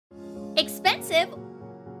Expensive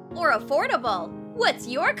or affordable? What's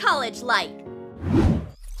your college like?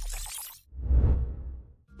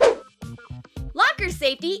 Locker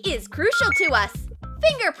safety is crucial to us.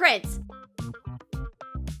 Fingerprints,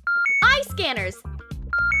 eye scanners,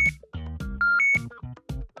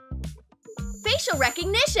 facial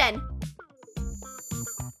recognition,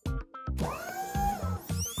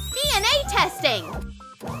 DNA testing.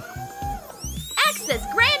 Access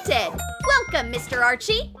granted. Welcome, Mr.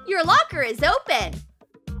 Archie. Your locker is open.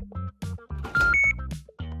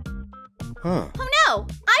 Huh. Oh no,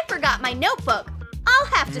 I forgot my notebook. I'll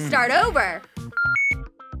have to start over.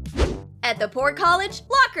 At the Poor College,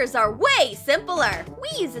 lockers are way simpler. We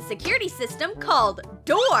use a security system called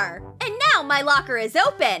DOOR. And now my locker is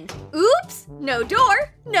open. Oops, no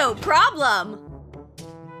door, no problem.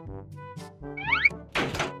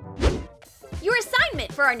 Your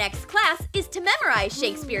assignment for our next class is to memorize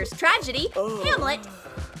Shakespeare's tragedy, Hamlet,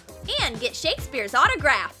 and get Shakespeare's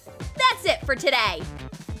autograph. That's it for today.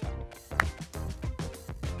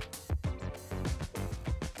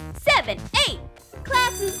 7, 8.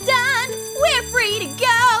 Class is done. We're free to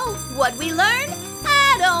go. What we learn?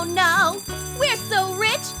 I don't know. We're so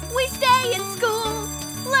rich, we stay in school.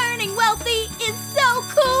 Learning wealthy is so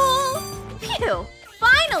cool. Phew,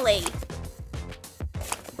 finally.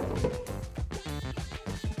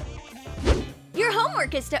 Your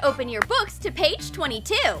homework is to open your books to page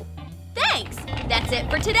 22. Thanks. That's it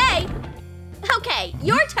for today. Okay,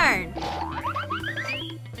 your turn.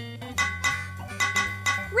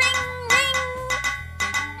 Ring, ring.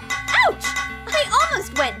 Ouch! I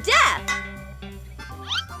almost went deaf.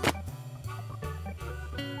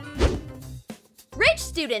 Rich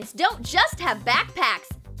students don't just have backpacks.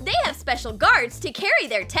 They have special guards to carry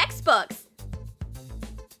their textbooks.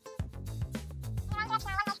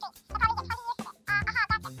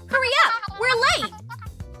 Hurry up! We're late!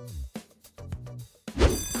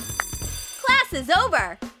 Class is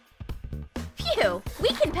over. Phew, we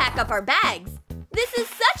can pack up our bags. This is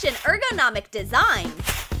such an ergonomic design.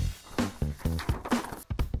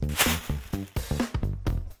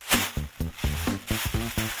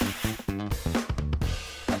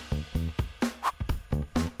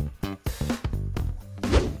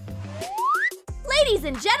 Ladies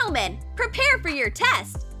and gentlemen, prepare for your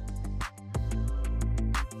test.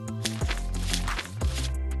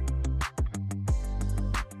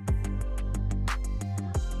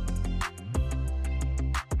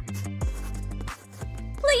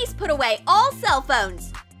 Please put away all cell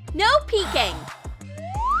phones. No peeking.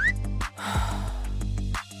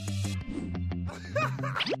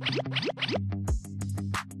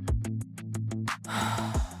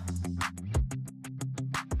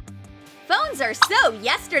 Phones are so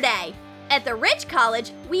yesterday. At the Rich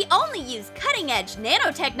College, we only use cutting-edge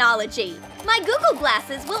nanotechnology. My Google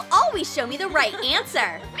glasses will always show me the right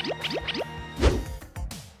answer.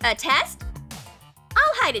 A test?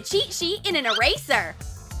 I'll hide a cheat sheet in an eraser.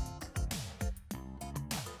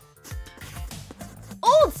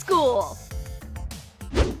 Old school.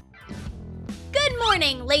 Good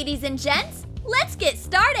morning, ladies and gents. Let's get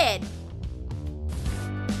started.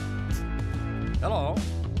 Hello.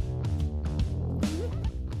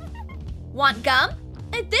 Want gum?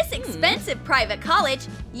 At this expensive private college,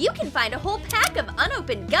 you can find a whole pack of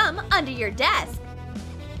unopened gum under your desk.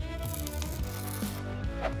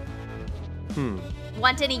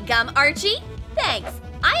 Want any gum, Archie? Thanks.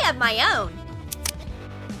 I have my own.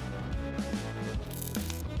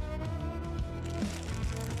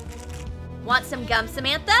 Want some gum,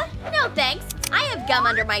 Samantha? No thanks. I have gum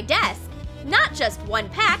under my desk. Not just one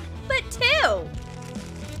pack, but 2.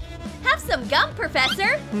 Have some gum,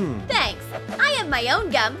 Professor? Thanks. I have my own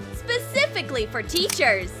gum specifically for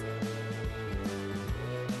teachers.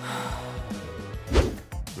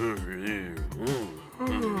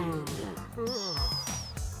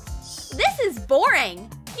 This is boring.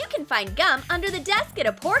 You can find gum under the desk at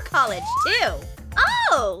a poor college, too.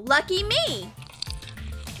 Oh, lucky me.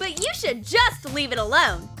 But you should just leave it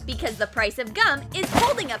alone, because the price of gum is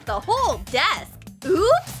holding up the whole desk.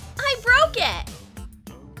 Oops, I broke it.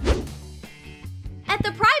 At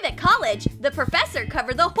the private college, the professor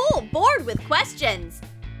covered the whole board with questions.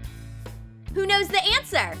 Who knows the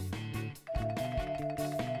answer?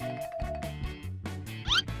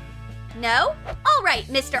 No? All right,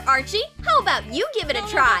 Mr. Archie, how about you give it a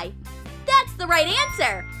try? That's the right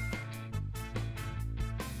answer.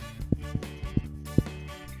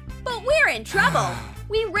 But we're in trouble.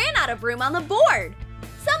 We ran out of room on the board.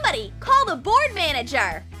 Somebody call the board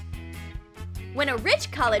manager. When a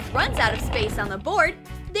rich college runs out of space on the board,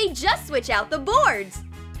 they just switch out the boards.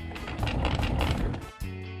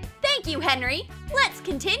 Thank you, Henry. Let's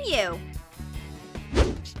continue.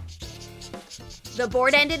 The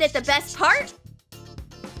board ended at the best part?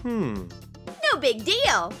 No big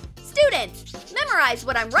deal. Students, memorize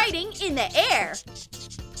what I'm writing in the air.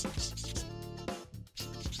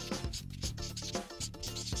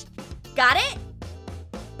 Got it?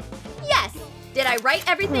 Yes. Did I write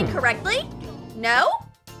everything correctly? No?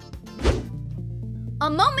 A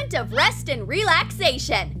moment of rest and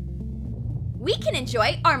relaxation. We can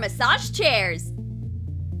enjoy our massage chairs.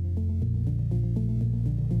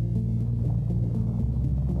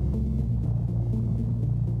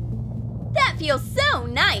 That feels so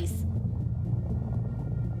nice.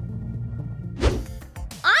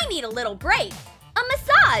 I need a little break. A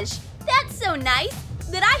massage. That's so nice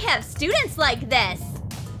that I have students like this.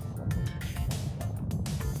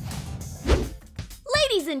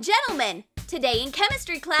 Ladies and gentlemen, today in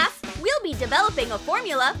chemistry class, we'll be developing a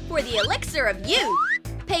formula for the elixir of youth.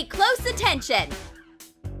 Pay close attention.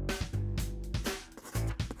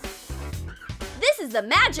 This is the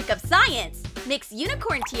magic of science. Mix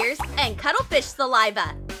unicorn tears and cuttlefish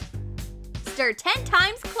saliva. Stir 10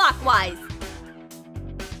 times clockwise.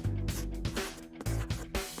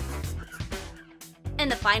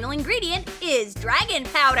 And the final ingredient is dragon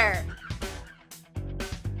powder.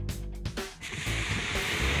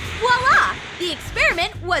 Voila! The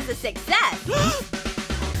experiment was a success!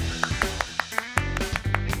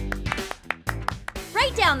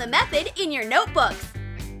 Write down the method in your notebooks.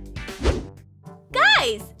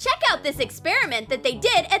 Guys, check out this experiment that they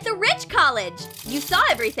did at the Rich College. You saw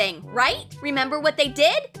everything, right? Remember what they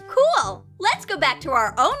did? Cool! Let's go back to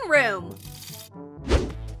our own room.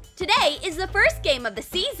 Today is the first game of the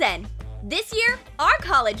season. This year, our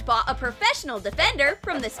college bought a professional defender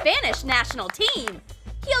from the Spanish national team.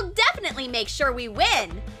 He'll definitely make sure we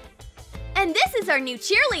win. And this is our new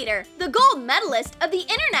cheerleader, the gold medalist of the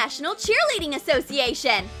International Cheerleading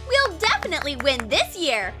Association. We'll definitely win this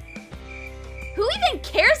year. Who even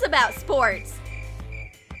cares about sports?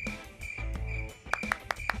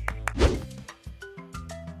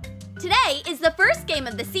 Today is the first game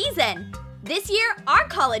of the season. This year, our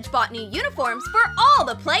college bought new uniforms for all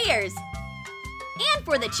the players. And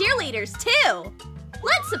for the cheerleaders, too.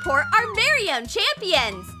 Let's support our very own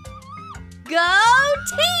champions. Go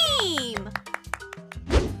team!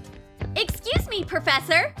 Excuse me,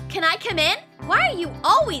 Professor. Can I come in? Why are you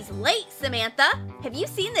always late, Samantha? Have you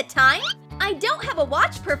seen the time? I don't have a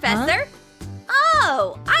watch, Professor. Huh?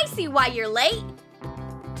 Oh, I see why you're late.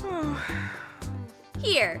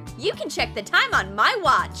 Here, you can check the time on my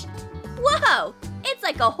watch. Whoa, it's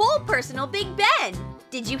like a whole personal Big Ben.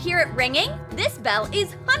 Did you hear it ringing? This bell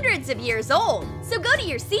is hundreds of years old. So go to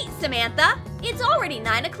your seat, Samantha. It's already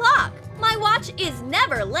 9 o'clock. My watch is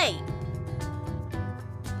never late.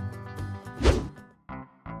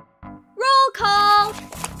 Roll call.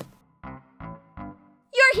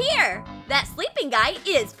 You're here. That sleeping guy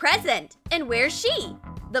is present. And where's she?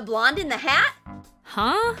 The blonde in the hat?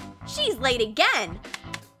 Huh? She's late again.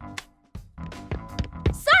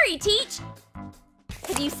 Sorry, Teach.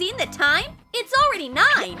 Have you seen the time? It's already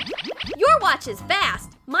 9. Your watch is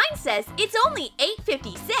fast. Mine says it's only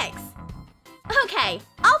 8:56. Okay,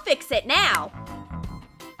 I'll fix it now.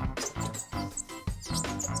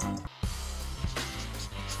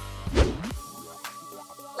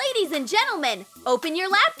 Ladies and gentlemen, open your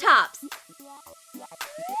laptops.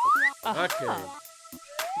 Okay.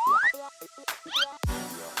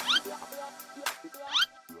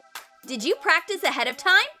 Did you practice ahead of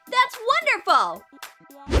time? That's wonderful!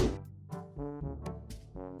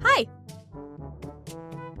 Hi.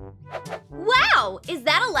 Wow! Is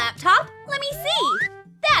that a laptop? Let me see!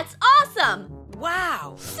 That's awesome!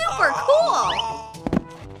 Wow. Super cool!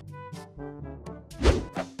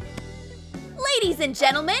 Ladies and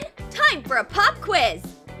gentlemen, time for a pop quiz.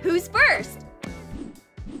 Who's first?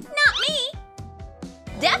 Not me!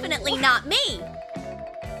 Definitely not me!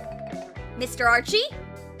 Mr. Archie?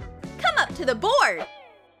 Come up to the board.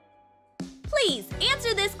 Please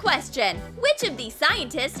answer this question. Which of these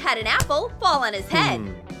scientists had an apple fall on his head?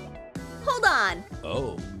 Hold on.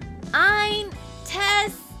 Oh.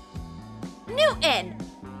 Newton.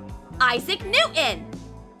 Isaac Newton.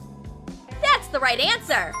 That's the right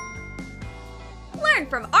answer. Learn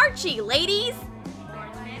from Archie, ladies.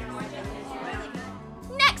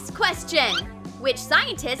 Next question. Which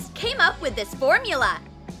scientist came up with this formula?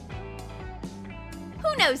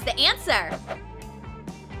 Who knows the answer?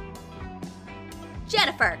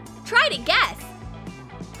 Jennifer, try to guess.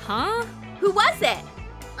 Huh? Who was it?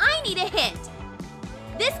 I need a hint.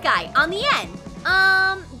 This guy on the end.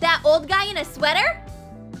 That old guy in a sweater?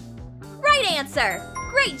 Right answer.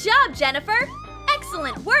 Great job, Jennifer.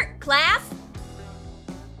 Excellent work, class!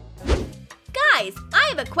 Guys, I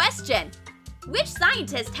have a question. Which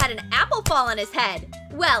scientist had an apple fall on his head?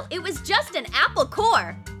 Well, it was just an apple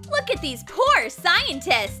core. Look at these poor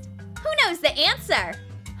scientists. Who knows the answer?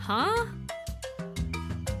 Huh?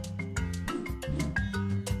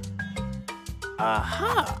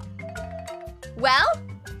 Aha! Well?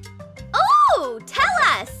 Oh,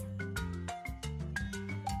 tell us!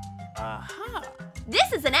 Aha!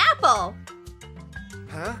 This is an apple.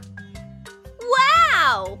 Huh?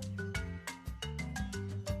 Wow!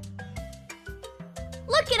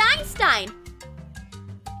 Look at Einstein.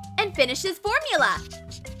 And finish his formula.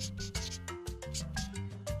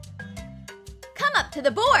 Come up to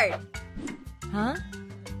the board. Huh?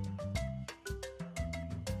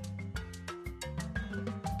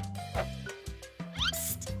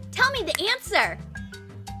 Psst, tell me the answer.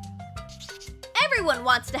 Everyone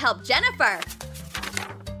wants to help Jennifer.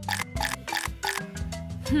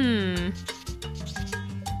 I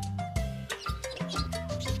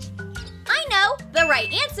know, the right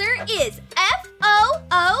answer is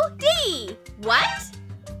F-O-O-D. What?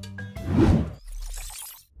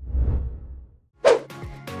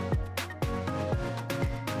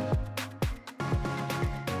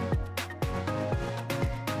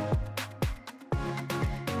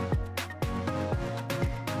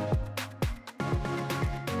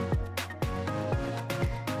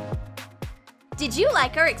 Did you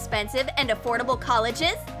like our expensive and affordable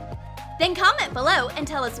colleges? Then comment below and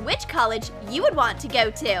tell us which college you would want to go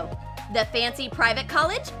to. The fancy private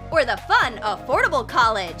college or the fun, affordable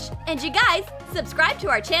college? And you guys, subscribe to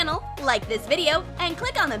our channel, like this video, and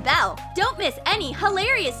click on the bell. Don't miss any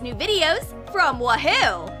hilarious new videos from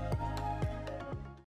Wahoo!